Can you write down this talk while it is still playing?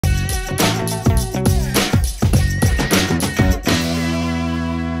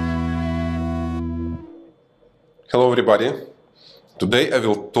Hello everybody. Today I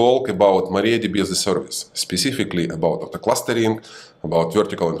will talk about MariaDB as a service, specifically about auto clustering, about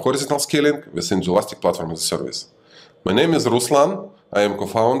vertical and horizontal scaling within Jelastic Platform as a Service. My name is Ruslan. I am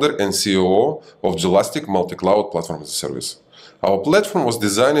co-founder and CEO of Jelastic Multi-Cloud Platform as a Service. Our platform was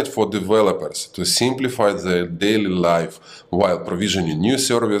designed for developers to simplify their daily life while provisioning new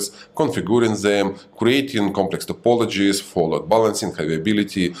service, configuring them, creating complex topologies for load balancing, high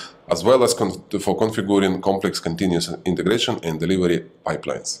availability, as well as for configuring complex continuous integration and delivery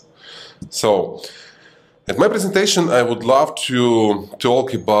pipelines. So, at my presentation, I would love to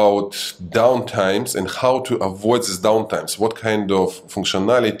talk about downtimes and how to avoid these downtimes, what kind of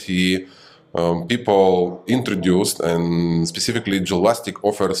functionality people introduced and specifically Jelastic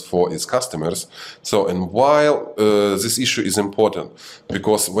offers for its customers. So, and while this issue is important,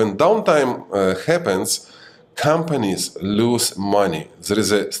 because when downtime happens, companies lose money. There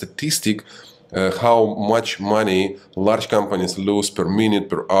is a statistic how much money large companies lose per minute,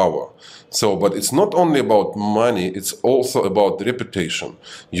 per hour. So, but it's not only about money, it's also about reputation.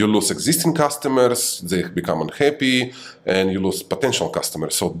 You lose existing customers, they become unhappy, and you lose potential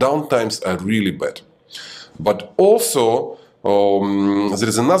customers. So downtimes are really bad. But also, there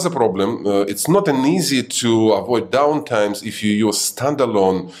is another problem. It's not an easy to avoid downtimes if you use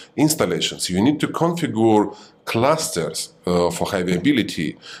standalone installations. You need to configure clusters for high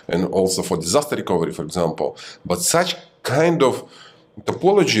availability and also for disaster recovery, for example. But such kind of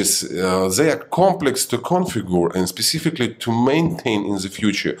topologies, they are complex to configure and specifically to maintain in the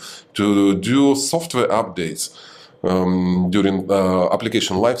future, to do software updates during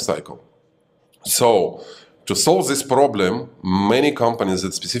application lifecycle. So, to solve this problem, many companies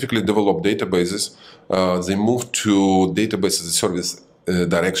that specifically develop databases, they move to database as a service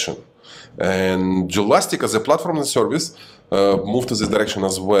direction. And Jelastic as a platform as a service moved to this direction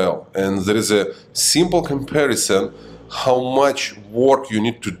as well. And there is a simple comparison how much work you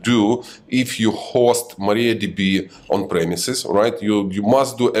need to do if you host MariaDB on premises, right? You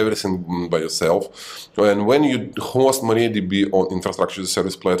must do everything by yourself. And when you host MariaDB on infrastructure as a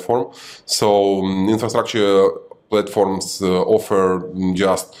service platform, so infrastructure platforms offer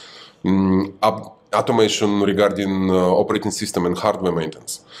just automation regarding operating system and hardware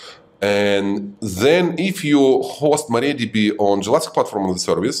maintenance. And then if you host MariaDB on Jelastic Platform as a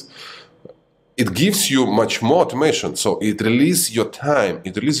Service, it gives you much more automation. So it releases your time,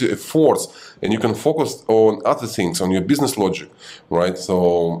 it releases your efforts, and you can focus on other things, on your business logic, right?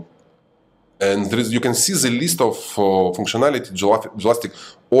 So, and you can see the list of functionality Jelastic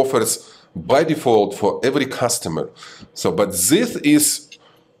offers by default for every customer. So, but this is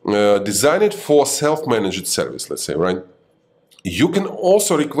designed for self-managed service, let's say, right? You can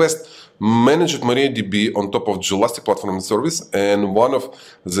also request managed MariaDB on top of Jelastic Platform as a Service, and one of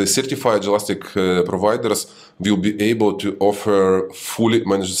the certified Jelastic providers will be able to offer fully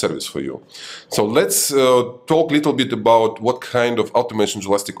managed service for you. So let's talk a little bit about what kind of automation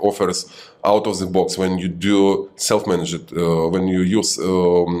Jelastic offers out of the box when you do self-managed, when you use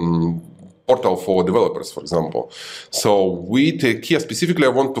portal for developers, for example. So we take care, specifically I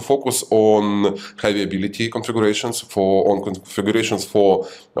want to focus on high availability configurations, configurations for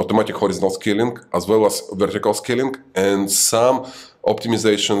automatic horizontal scaling, as well as vertical scaling, and some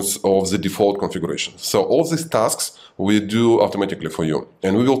optimizations of the default configuration. So all these tasks we do automatically for you.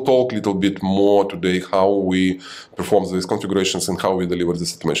 And we will talk a little bit more today how we perform these configurations and how we deliver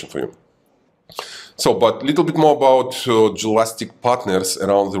this automation for you. So, but a little bit more about Jelastic partners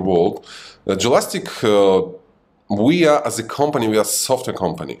around the world. Jelastic, we are, as a company, we are a software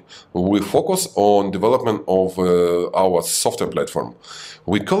company. We focus on development of our software platform.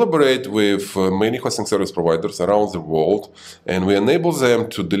 We collaborate with many hosting service providers around the world, and we enable them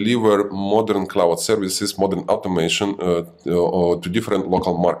to deliver modern cloud services, modern automation to different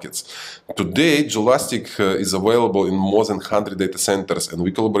local markets. Today, Jelastic is available in more than 100 data centers, and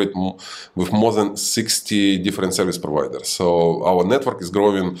we collaborate with more than 60 different service providers. So our network is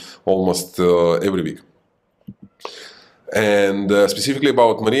growing almost every week. And specifically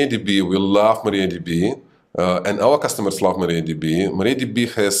about MariaDB, we love MariaDB, and our customers love MariaDB.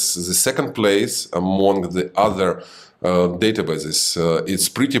 MariaDB has the second place among the other databases. It's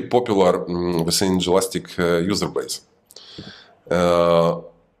pretty popular within Jelastic user base.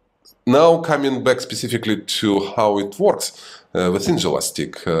 Now coming back specifically to how it works within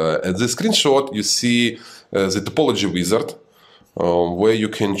Jelastic. At the screenshot you see the topology wizard, where you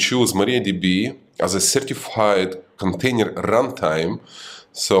can choose MariaDB as a certified container runtime.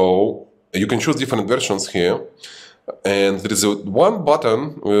 So you can choose different versions here. And there is one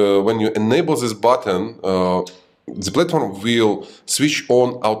button, when you enable this button, the platform will switch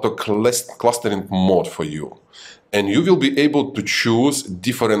on auto clustering mode for you. and you will be able to choose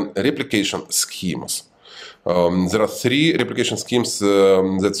different replication schemes. There are 3 replication schemes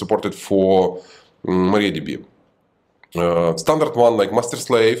that supported for MariaDB. Standard one like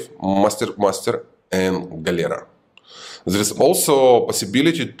master-slave, master-master, and Galera. There is also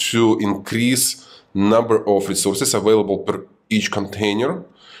possibility to increase number of resources available per each container,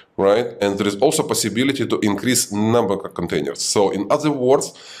 right? And there is also possibility to increase number of containers. So in other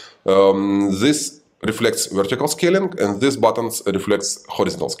words, this reflects vertical scaling, and this buttons reflects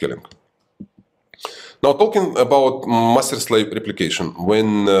horizontal scaling. Now, talking about master-slave replication,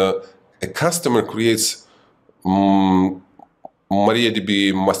 when a customer creates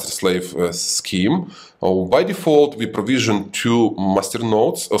MariaDB master-slave scheme, by default we provision 2 master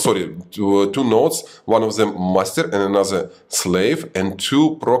nodes, two nodes, one of them master and another slave, and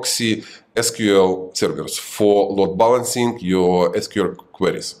 2 proxy SQL servers for load balancing your SQL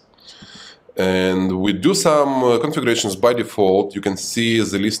queries. And we do some configurations by default. You can see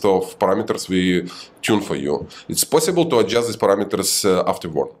the list of parameters we tune for you. It's possible to adjust these parameters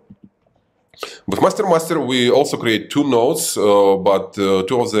afterward. With master-master, we also create 2 nodes, but 2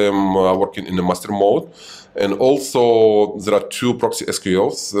 of them are working in the master mode. And also, there are 2 proxy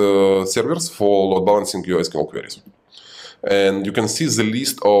SQL servers for load balancing your SQL queries. And you can see the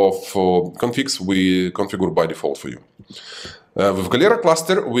list of configs we configure by default for you. With Galera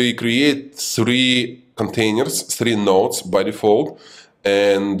cluster, we create 3 containers, 3 nodes by default,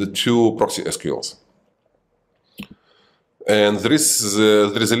 and 2 proxy SQLs. And there is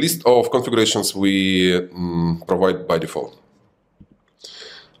a list of configurations we provide by default.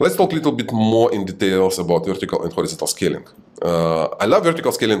 Let's talk a little bit more in details about vertical and horizontal scaling. I love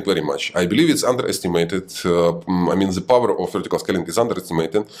vertical scaling very much. I believe it's underestimated. I mean, the power of vertical scaling is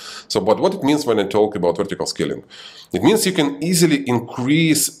underestimated. But what it means when I talk about vertical scaling? It means you can easily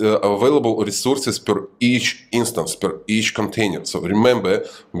increase available resources per each instance, per each container. So remember,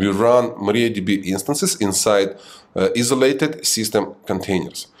 we run MariaDB instances inside isolated system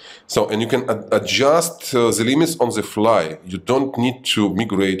containers. And you can adjust the limits on the fly. You don't need to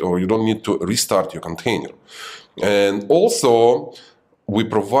migrate, or you don't need to restart your container. And also, we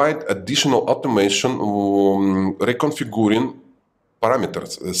provide additional automation reconfiguring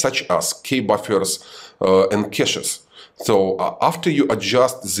parameters, such as kbuffers and caches. So after you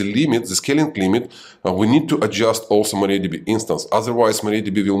adjust the limit, the scaling limit, we need to adjust also MariaDB instance. Otherwise,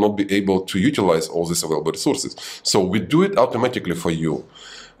 MariaDB will not be able to utilize all these available resources. So we do it automatically for you.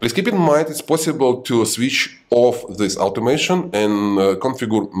 Please keep in mind it's possible to switch off this automation and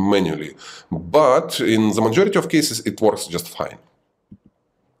configure manually. But in the majority of cases, it works just fine.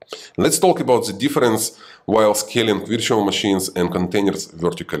 Let's talk about the difference while scaling virtual machines and containers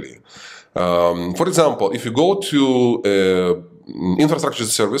vertically. For example, if you go to infrastructure as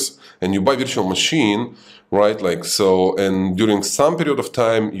a service and you buy virtual machine, right, and during some period of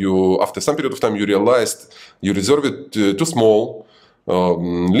time, after some period of time, you realized you reserve it too small,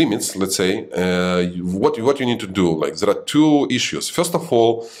 limits, let's say, what you need to do. There are 2 issues. First of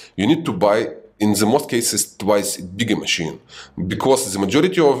all, you need to buy, in the most cases, twice bigger machine, because the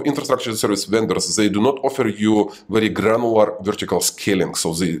majority of infrastructure service vendors, they do not offer you very granular vertical scaling,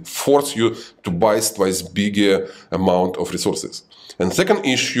 so they force you to buy twice bigger amount of resources. And second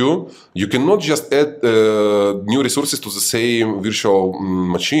issue, you cannot just add new resources to the same virtual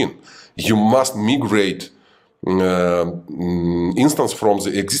machine. You must migrate instance from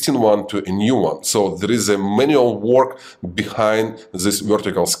the existing one to a new one. So there is a manual work behind this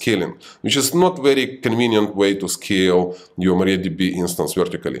vertical scaling, which is not very convenient way to scale your MariaDB instance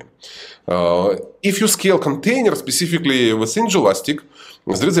vertically. If you scale containers specifically within Jelastic,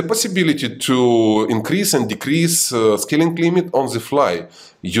 there is a possibility to increase and decrease scaling limit on the fly.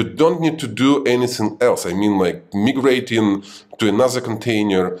 You don't need to do anything else. I mean, migrating to another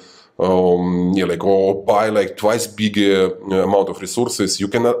container, or buy twice bigger amount of resources. You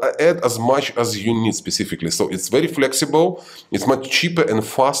can add as much as you need specifically. So it's very flexible. It's much cheaper and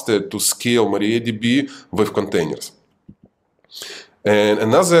faster to scale MariaDB with containers. And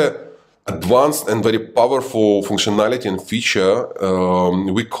another advanced and very powerful functionality and feature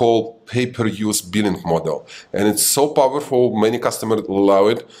we call pay-per-use billing model. And it's so powerful, many customers love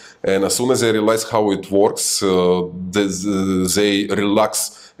it. And as soon as they realize how it works, they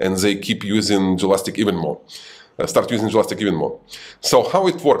relax and they keep using Jelastic even more, start using Jelastic even more. So how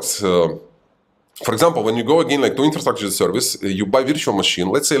it works? For example, when you go again to infrastructure as a service, you buy virtual machine,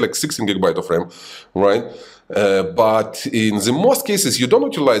 let's say 16 GB of RAM, right? But in the most cases, you don't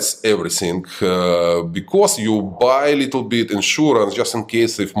utilize everything because you buy a little bit insurance just in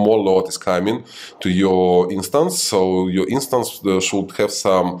case if more load is coming to your instance. So your instance should have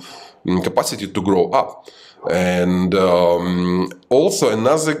some capacity to grow up. And also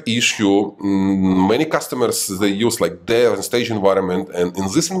another issue, many customers, they use like dev and stage environment, and in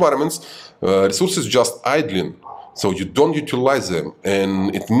these environments, resources just idling. So you don't utilize them,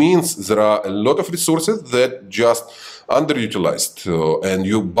 and it means there are a lot of resources that just underutilized,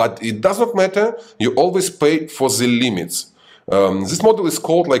 but it does not matter. You always pay for the limits. This model is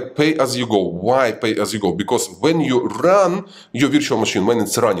called like pay as you go. Why pay as you go? Because when you run your virtual machine, when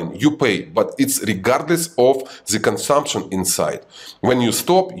it's running, you pay, but it's regardless of the consumption inside. When you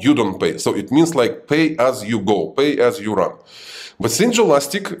stop, you don't pay. So it means like pay as you go, pay as you run. But in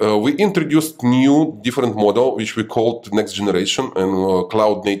Jelastic, we introduced new different model, which we called next generation and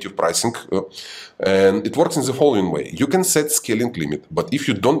cloud native pricing. And it works in the following way. You can set scaling limit, but if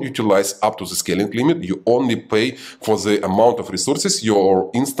you don't utilize up to the scaling limit, you only pay for the amount of resources your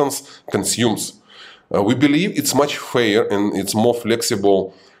instance consumes. We believe it's much fair and it's more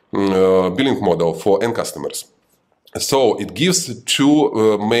flexible billing model for end customers. So it gives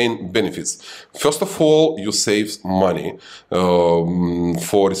two main benefits. First of all, you save money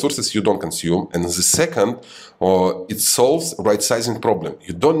for resources you don't consume, and the second, it solves right sizing problem.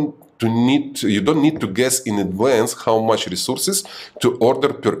 You don't need to guess in advance how much resources to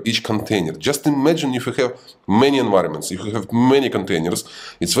order per each container. Just imagine if you have many environments, if you have many containers,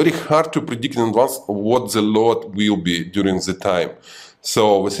 it's very hard to predict in advance what the load will be during the time.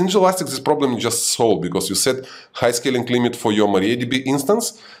 So within Jelastic, this problem is just solved because you set high scaling limit for your MariaDB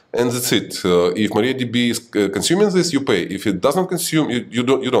instance, and that's it. If MariaDB is consuming this, you pay. If it doesn't consume, you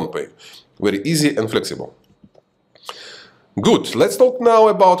don't pay. Very easy and flexible. Good. Let's talk now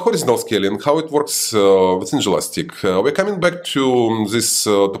about horizontal scaling, how it works within Jelastic. We're coming back to this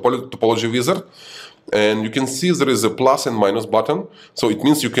topology wizard. And you can see there is a plus and minus button. So it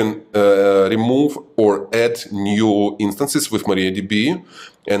means you can remove or add new instances with MariaDB.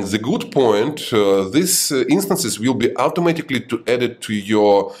 And the good point, these instances will be automatically added to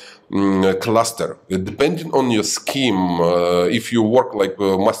your cluster. Depending on your scheme, if you work like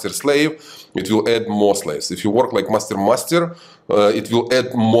master-slave, it will add more slaves. If you work like master-master, it will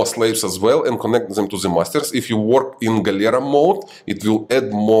add more slaves as well and connect them to the masters. If you work in Galera mode, it will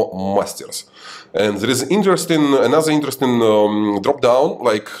add more masters. And there is another interesting drop-down,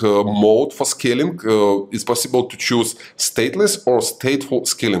 like mode for scaling. It's possible to choose stateless or stateful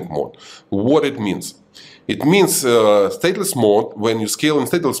scaling mode. What it means? It means stateless mode, when you scale in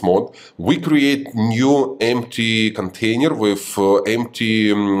stateless mode, we create new empty container with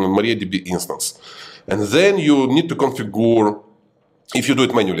empty MariaDB instance. And then you need to configure, if you do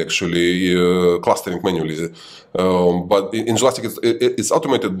it manually, actually, clustering manually. But in Jelastic, it's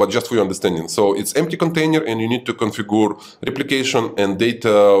automated, but just for your understanding. So it's empty container, and you need to configure replication, and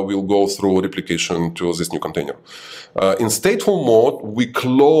data will go through replication to this new container. In stateful mode, we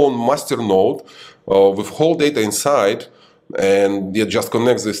clone master node with whole data inside, and you just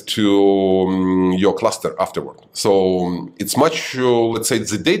connect this to your cluster afterward. So it's much, let's say,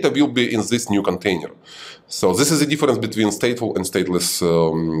 the data will be in this new container. So this is the difference between stateful and stateless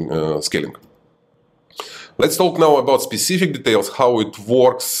scaling. Let's talk now about specific details, how it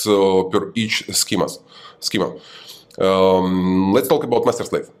works per each schema. Let's talk about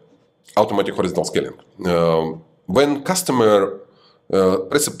master-slave, automatic horizontal scaling. When customer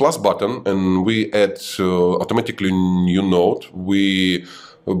press a plus button and we add automatically new node,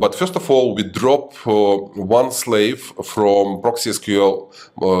 but first of all, we drop one slave from proxy SQL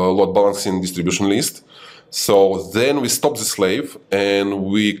load balancing distribution list. So then we stop the slave and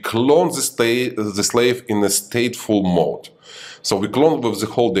we clone the slave in a stateful mode. So we clone with the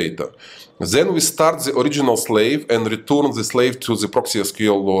whole data. Then we start the original slave and return the slave to the proxy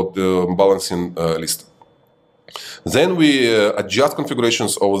SQL load balancing list. Then we adjust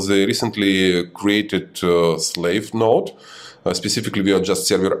configurations of the recently created slave node. Specifically, we adjust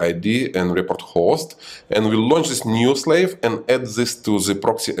server ID and report host, and we launch this new slave and add this to the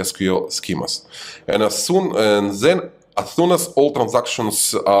proxy SQL schemas. And as soon as all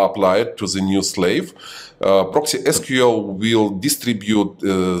transactions are applied to the new slave, proxy SQL will distribute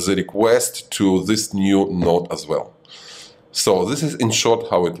the request to this new node as well. So this is in short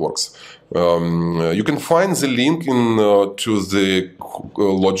how it works. You can find the link to the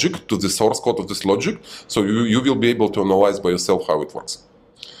logic, to the source code of this logic, so you will be able to analyze by yourself how it works.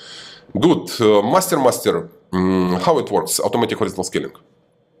 Good. Master, how it works, automatic horizontal scaling.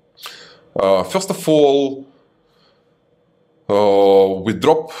 First of all, we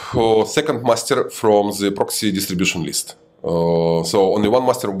drop second master from the proxy distribution list. So only one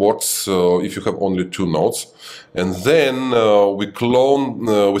master works if you have only two nodes, and then we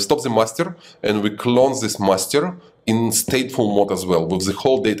stop the master and we clone this master in stateful mode as well with the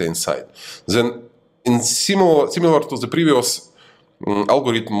whole data inside. Then Similar to the previous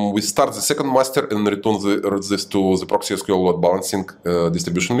algorithm, we start the second master and return this to the proxy SQL load balancing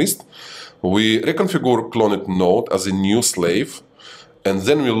distribution list. We reconfigure cloned node as a new slave, and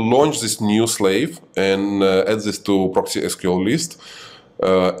then we launch this new slave and add this to proxy SQL list.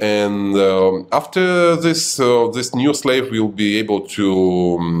 After this, this new slave will be able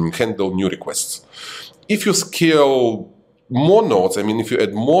to handle new requests. If you scale more nodes, I mean, if you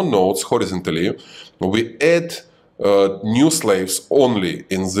add more nodes horizontally, we add new slaves only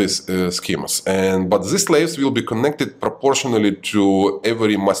in these schemas, but these slaves will be connected proportionally to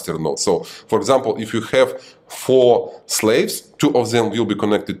every master node. So, for example, if you have 4 slaves, 2 of them will be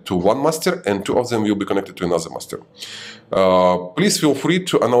connected to one master and 2 of them will be connected to another master. Please feel free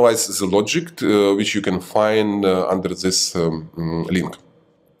to analyze the logic, which you can find under this link.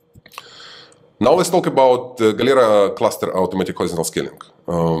 Now let's talk about Galera cluster automatic horizontal scaling.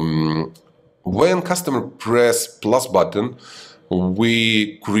 When customer press plus button,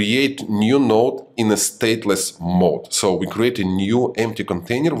 we create new node in a stateless mode. So we create a new empty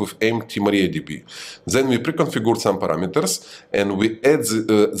container with empty MariaDB. Then we pre-configure some parameters and we add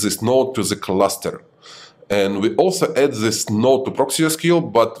this node to the cluster. And we also add this node to proxy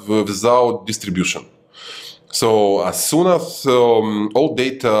SQL, but without distribution. So as soon as all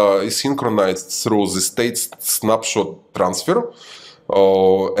data is synchronized through the state snapshot transfer,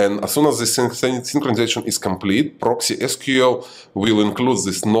 and as soon as the synchronization is complete, proxy SQL will include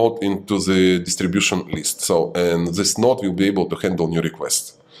this node into the distribution list. So, and this node will be able to handle new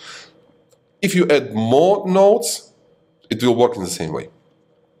requests. If you add more nodes, it will work in the same way.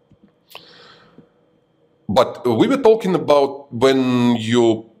 But we were talking about when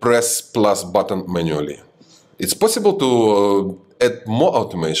you press plus button manually. It's possible to add more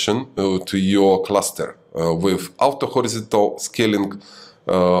automation to your cluster with auto-horizontal scaling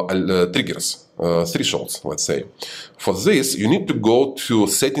triggers, thresholds, let's say. For this, you need to go to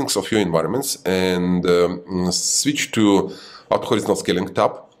settings of your environments and switch to auto-horizontal scaling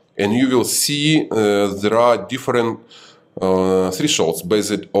tab, and you will see there are different thresholds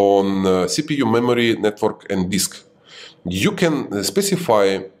based on CPU, memory, network, and disk. You can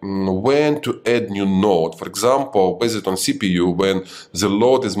specify when to add new node. For example, based on CPU, when the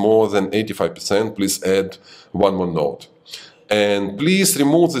load is more than 85%, please add one more node. And please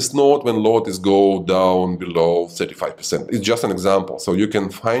remove this node when load is go down below 35%. It's just an example. So you can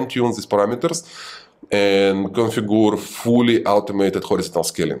fine-tune these parameters and configure fully automated horizontal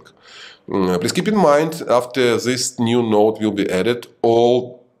scaling. Please keep in mind, after this new node will be added,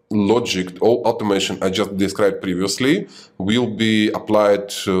 all logic, all automation I just described previously will be applied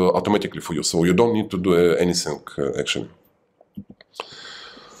automatically for you. So you don't need to do anything actually.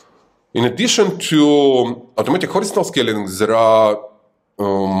 In addition to automatic horizontal scaling, there are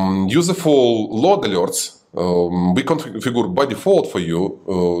useful load alerts we configure by default for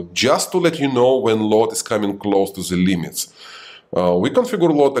you just to let you know when load is coming close to the limits. We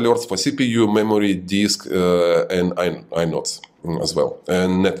configure load alerts for CPU, memory, disk, and inodes as well,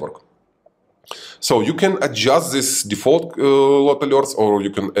 and network. So you can adjust this default load alerts, or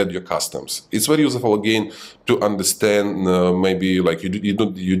you can add your customs. It's very useful again to understand maybe like you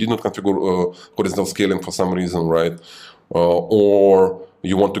did not configure horizontal scaling for some reason, right? Or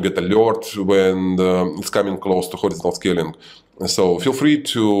you want to get alert when it's coming close to horizontal scaling. So feel free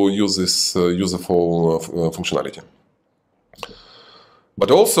to use this useful functionality. But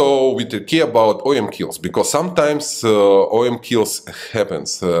also we take care about OEM kills, because sometimes OEM kills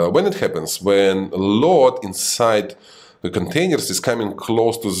happens. When it happens, when load inside the containers is coming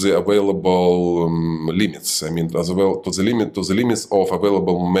close to the available limits. I mean, as well to the limits of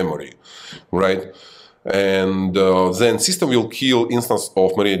available memory, right? And then system will kill instance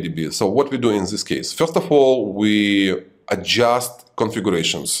of MariaDB. So what we do in this case? First of all, we adjust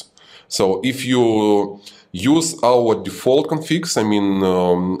configurations. So if you use our default configs, I mean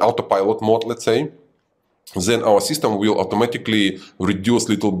autopilot mode, let's say, then our system will automatically reduce a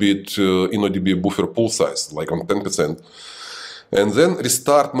little bit InnoDB buffer pool size, like on 10%. And then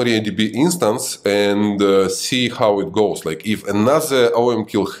restart MariaDB instance and see how it goes. Like if another OEM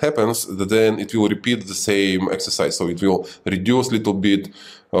kill happens, then it will repeat the same exercise. So it will reduce a little bit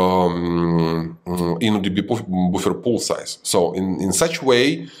InnoDB buffer pool size. So in such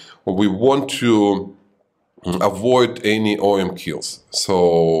way, we want to avoid any OEM kills.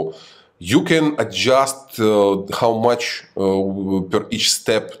 So you can adjust how much per each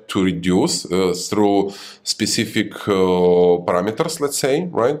step to reduce through specific parameters, let's say,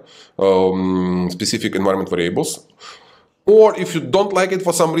 right? Specific environment variables. Or if you don't like it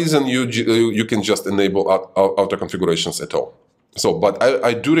for some reason, you can just enable auto configurations at all. So, but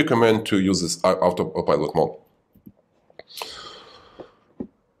I do recommend to use this autopilot mode.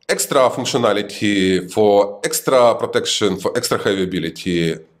 Extra functionality for extra protection, for extra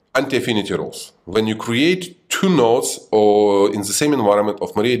heavy anti-affinity rules. When you create two nodes or in the same environment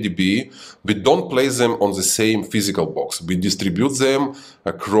of MariaDB, we don't place them on the same physical box. We distribute them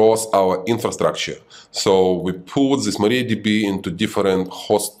across our infrastructure. So we put this MariaDB into different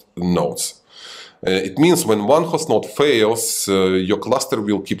host nodes. It means when one host node fails, your cluster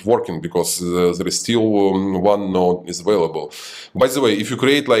will keep working because there is still one node is available. By the way, if you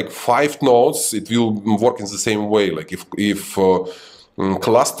create like 5 nodes, it will work in the same way. Like if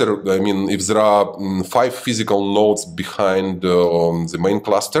cluster, I mean, if there are 5 physical nodes behind the main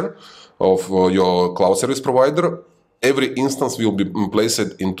cluster of your cloud service provider, every instance will be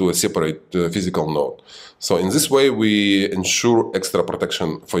placed into a separate physical node. So in this way, we ensure extra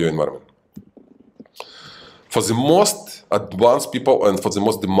protection for your environment. For the most advanced people and for the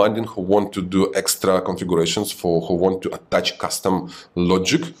most demanding who want to do extra configurations, who want to attach custom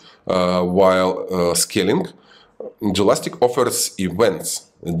logic while scaling, Jelastic offers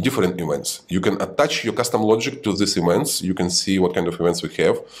events, different events. You can attach your custom logic to these events. You can see what kind of events we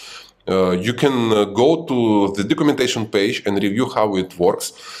have. You can go to the documentation page and review how it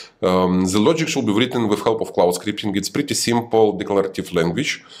works. The logic should be written with help of cloud scripting. It's pretty simple declarative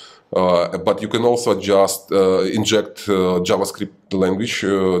language. But you can also just inject JavaScript language,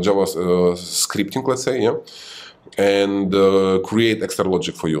 Java scripting, let's say, yeah, and create extra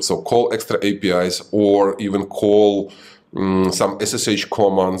logic for you. So call extra APIs or even call some SSH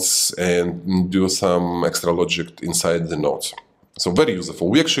commands and do some extra logic inside the nodes. So very useful.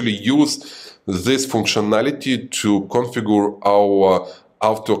 We actually use this functionality to configure our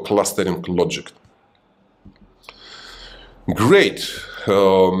auto clustering logic. Great.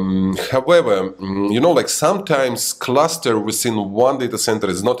 However, you know, like sometimes cluster within one data center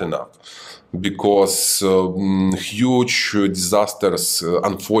is not enough because huge disasters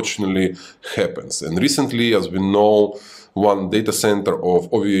unfortunately happens. And recently, as we know, one data center of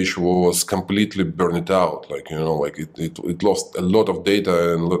OVH was completely burned out. Like, you know, like it lost a lot of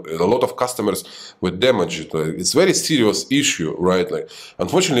data and a lot of customers were damaged. It's a very serious issue, right? Like,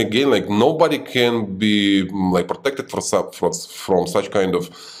 unfortunately, again, like nobody can be like protected from such kind of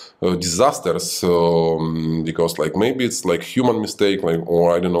disasters because like maybe it's like human mistake, like,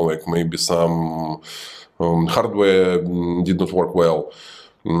 or I don't know, like maybe some hardware did not work well.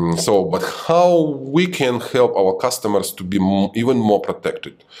 So, but how we can help our customers to be even more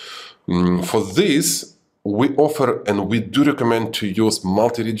protected? For this, we offer and we do recommend to use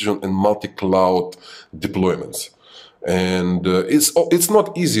multi-region and multi-cloud deployments. And it's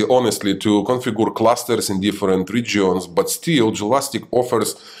not easy, honestly, to configure clusters in different regions, but still, Jelastic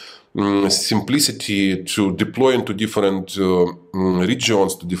offers simplicity to deploy into different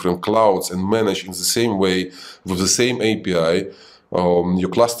regions, to different clouds, and manage in the same way with the same API. Your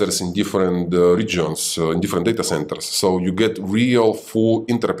clusters in different regions, in different data centers, so you get real full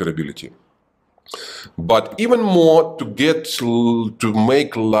interoperability. But even more, to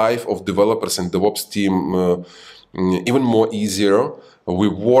make life of developers and DevOps team even more easier, we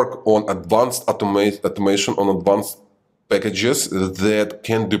work on advanced automation on advanced packages that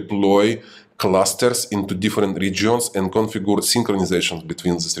can deploy clusters into different regions and configure synchronizations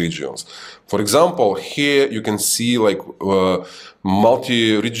between these regions. For example, here you can see like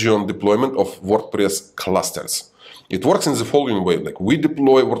multi-region deployment of WordPress clusters. It works in the following way. Like we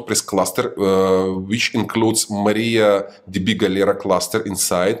deploy WordPress cluster, which includes MariaDB Galera cluster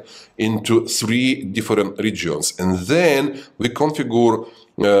inside into 3 different regions. And then we configure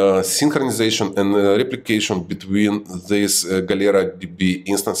synchronization and replication between these Galera DB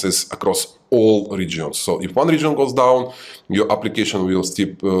instances across all regions. So if one region goes down, your application will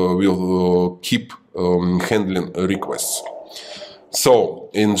keep handling requests. So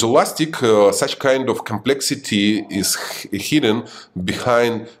in Jelastic, such kind of complexity is hidden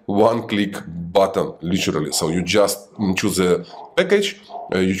behind one-click button, literally. So you just choose a package,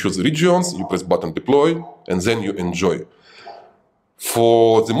 you choose regions, you press button deploy, and then you enjoy.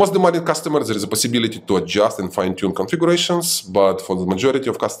 For the most demanding customers, there is a possibility to adjust and fine-tune configurations, but for the majority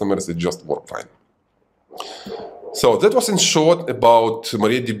of customers, it just works fine. So that was in short about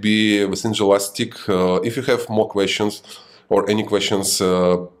MariaDB within Jelastic. If you have more questions or any questions,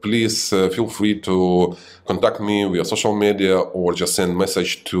 please feel free to contact me via social media or just send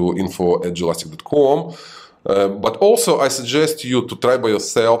message to info@jelastic.com. But also, I suggest you to try by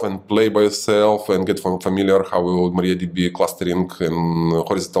yourself and play by yourself and get familiar how MariaDB clustering and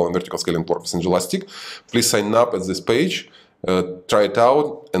horizontal and vertical scaling works in Jelastic. Please sign up at this page, try it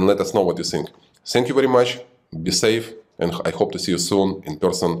out, and let us know what you think. Thank you very much. Be safe and I hope to see you soon in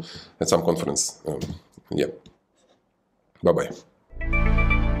person at some conference. Yeah. Bye-bye.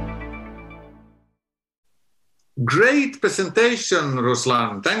 Great presentation,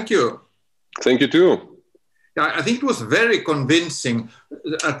 Ruslan. Thank you. Thank you too. I think it was very convincing.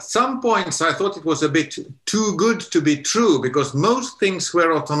 At some points, I thought it was a bit too good to be true because most things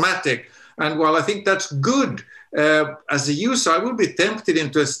were automatic. And while I think that's good, as a user, I will be tempted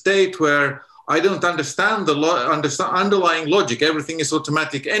into a state where I don't understand the underlying logic. Everything is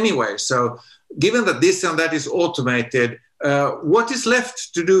automatic anyway. So given that this and that is automated, what is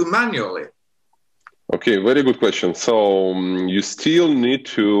left to do manually? Okay, very good question. So you still need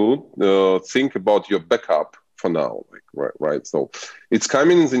to think about your backup for now, like, right? So it's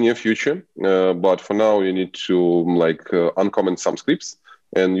coming in the near future, but for now you need to uncomment some scripts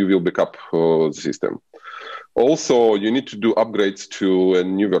and you will backup the system. Also, you need to do upgrades to a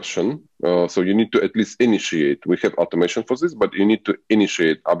new version. So you need to at least initiate. We have automation for this, but you need to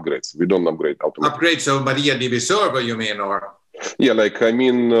initiate upgrades. We don't upgrade automatically. Upgrades of MariaDB server, you mean, or? Yeah,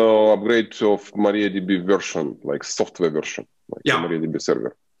 upgrade of MariaDB version, like software version, like the MariaDB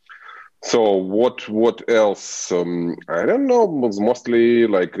server. So what else? I don't know. It's mostly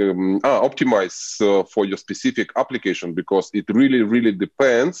optimize for your specific application because it really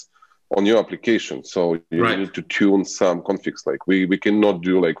depends on your application. So you need to tune some configs. Like we cannot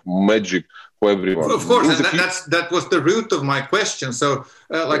do like magic for everyone. Of course, and that was the root of my question. So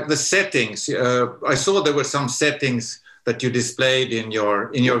the settings, I saw there were some settings that you displayed in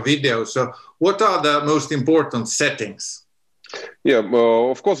your video. So what are the most important settings? Yeah,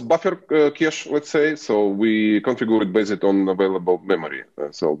 of course, buffer cache, let's say. So we configure it based on available memory.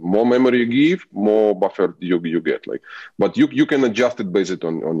 So more memory you give, more buffer you get. But you can adjust it based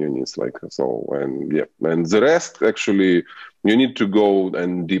on your needs. And the rest actually you need to go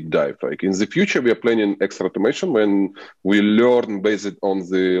and deep dive. Like in the future, we are planning extra automation when we learn based on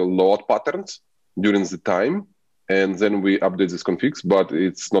the load patterns during the time. And then we update these configs, but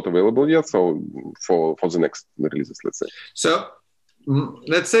it's not available yet. So for the next releases, let's say. So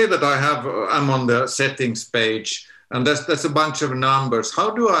let's say that I'm on the settings page, and that's a bunch of numbers. How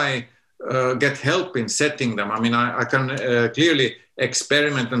do I get help in setting them? I mean, I can clearly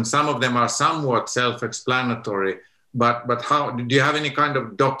experiment, and some of them are somewhat self-explanatory. But how do you have any kind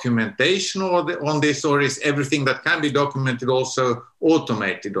of documentation on this, or is everything that can be documented also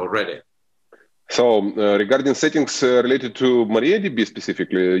automated already? So regarding settings related to MariaDB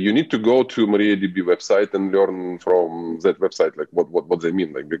specifically, you need to go to MariaDB website and learn from that website, like what they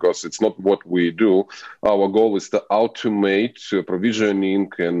mean, because it's not what we do. Our goal is to automate provisioning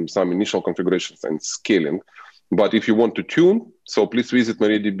and some initial configurations and scaling. But if you want to tune, so please visit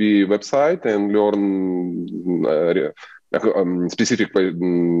MariaDB website and learn specific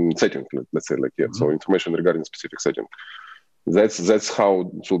setting, let's say, so information regarding specific setting. That's how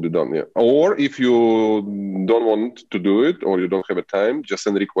it should be done. Yeah. Or if you don't want to do it or you don't have a time, just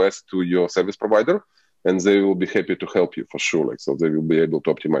send a request to your service provider, and they will be happy to help you for sure. So they will be able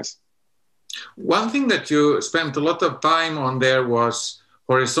to optimize. One thing that you spent a lot of time on there was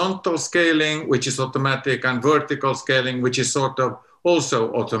horizontal scaling, which is automatic, and vertical scaling, which is sort of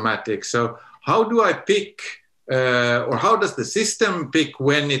also automatic. So how do I pick, or how does the system pick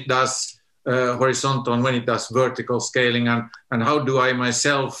when it does horizontal and when it does vertical scaling, and how do I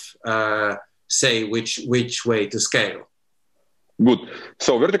myself say which way to scale? Good.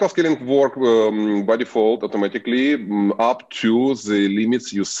 So vertical scaling work by default automatically up to the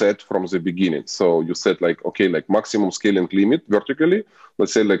limits you set from the beginning. So you set maximum scaling limit vertically,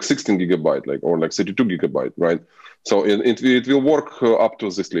 let's say 16 gigabyte, or 32 gigabyte, right? So it will work up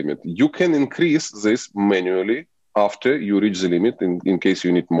to this limit. You can increase this manually after you reach the limit in case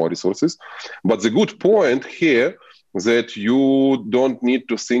you need more resources. But the good point here that you don't need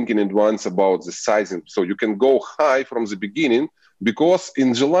to think in advance about the sizing. So you can go high from the beginning because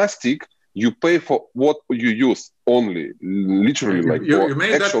in Jelastic, you pay for what you use only, literally. You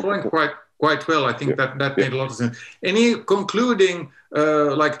made that point quite well. I think that made a lot of sense. Any concluding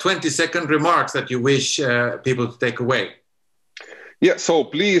 20-second remarks that you wish people to take away? Yeah, so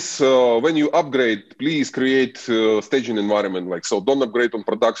please, when you upgrade, please create staging environment. So don't upgrade on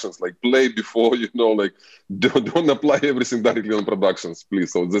productions, play before, don't apply everything directly on productions,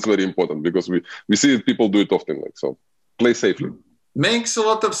 please. So that's very important because we see people do it often. So play safely. Makes a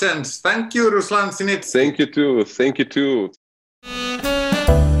lot of sense. Thank you, Ruslan Synytsky. Thank you too. Thank you too.